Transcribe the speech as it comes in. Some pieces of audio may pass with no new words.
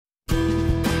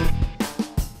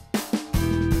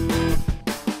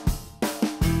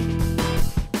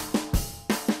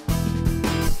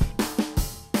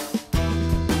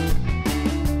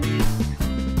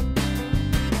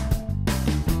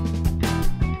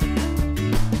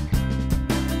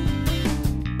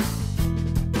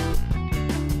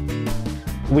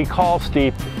we call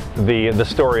Steep the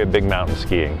story of big mountain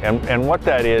skiing. And what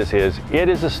that is it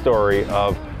is a story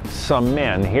of some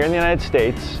men here in the United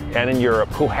States and in Europe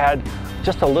who had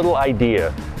just a little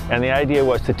idea. And the idea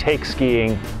was to take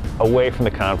skiing away from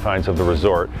the confines of the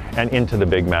resort and into the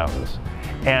big mountains.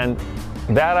 And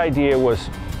that idea was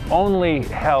only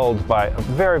held by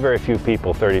very, very few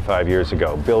people 35 years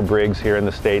ago. Bill Briggs here in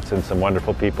the States and some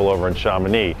wonderful people over in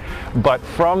Chamonix. But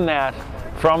from that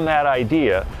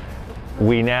idea,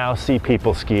 we now see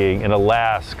people skiing in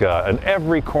Alaska and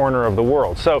every corner of the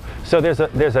world. So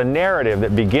there's a narrative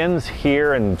that begins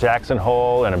here in Jackson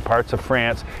Hole and in parts of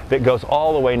France that goes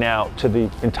all the way now to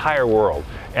the entire world,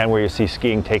 and where you see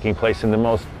skiing taking place in the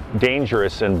most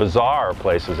dangerous and bizarre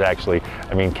places, actually.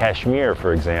 I mean, Kashmir,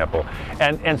 for example.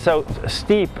 And so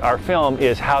Steep, our film,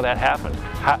 is how that happened.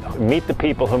 Meet the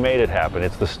people who made it happen.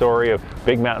 It's the story of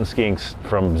big mountain skiing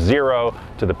from zero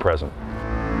to the present.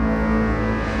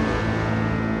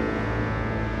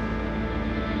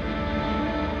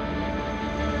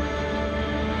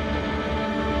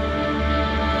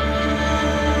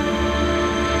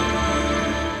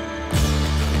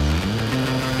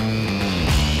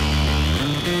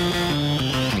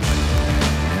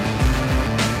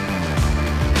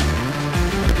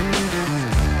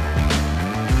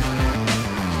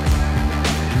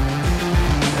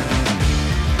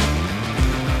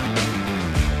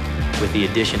 With the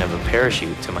addition of a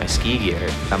parachute to my ski gear,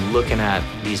 I'm looking at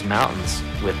these mountains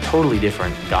with totally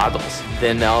different goggles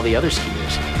than all the other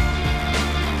skiers.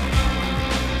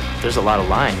 There's a lot of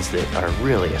lines that are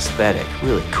really aesthetic,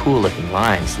 really cool looking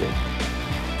lines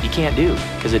that you can't do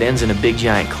because it ends in a big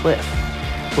giant cliff.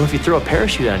 Well, if you throw a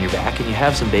parachute on your back and you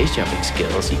have some base jumping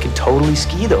skills, you can totally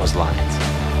ski those lines.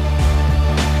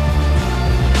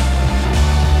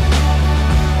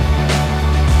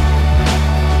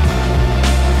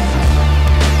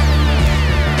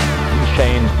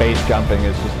 Shane's base jumping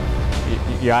is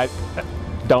just, yeah, I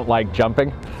don't like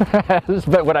jumping,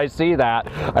 but when I see that,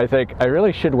 I think I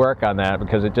really should work on that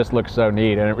because it just looks so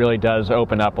neat and it really does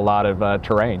open up a lot of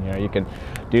terrain. You know, you can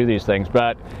do these things,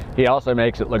 but he also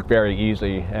makes it look very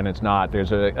easy, and it's not.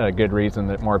 There's a good reason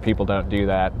that more people don't do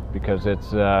that, because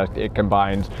it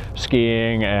combines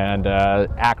skiing and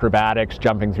acrobatics,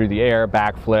 jumping through the air,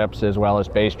 backflips, as well as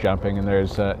base jumping, and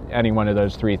there's any one of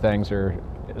those three things are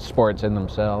sports in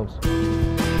themselves.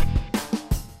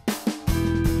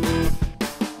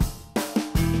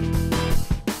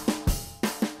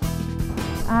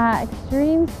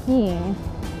 Extreme skiing.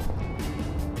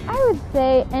 I would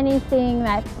say anything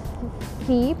that's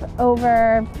steep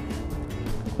over,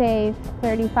 say,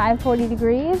 35, 40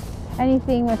 degrees.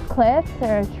 Anything with cliffs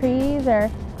or trees, or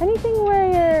anything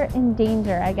where you're in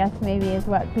danger, I guess maybe is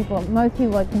what most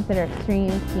people would consider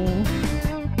extreme skiing.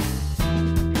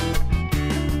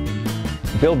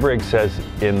 Bill Briggs says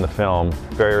in the film,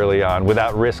 very early on,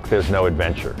 without risk, there's no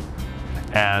adventure.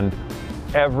 And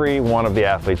every one of the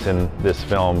athletes in this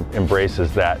film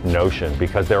embraces that notion,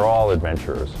 because they're all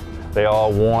adventurers. They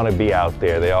all want to be out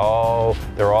there. They're all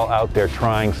out there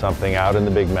trying something out in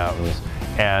the big mountains.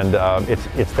 And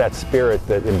it's that spirit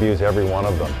that imbues every one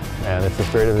of them. And it's the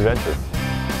spirit of adventure.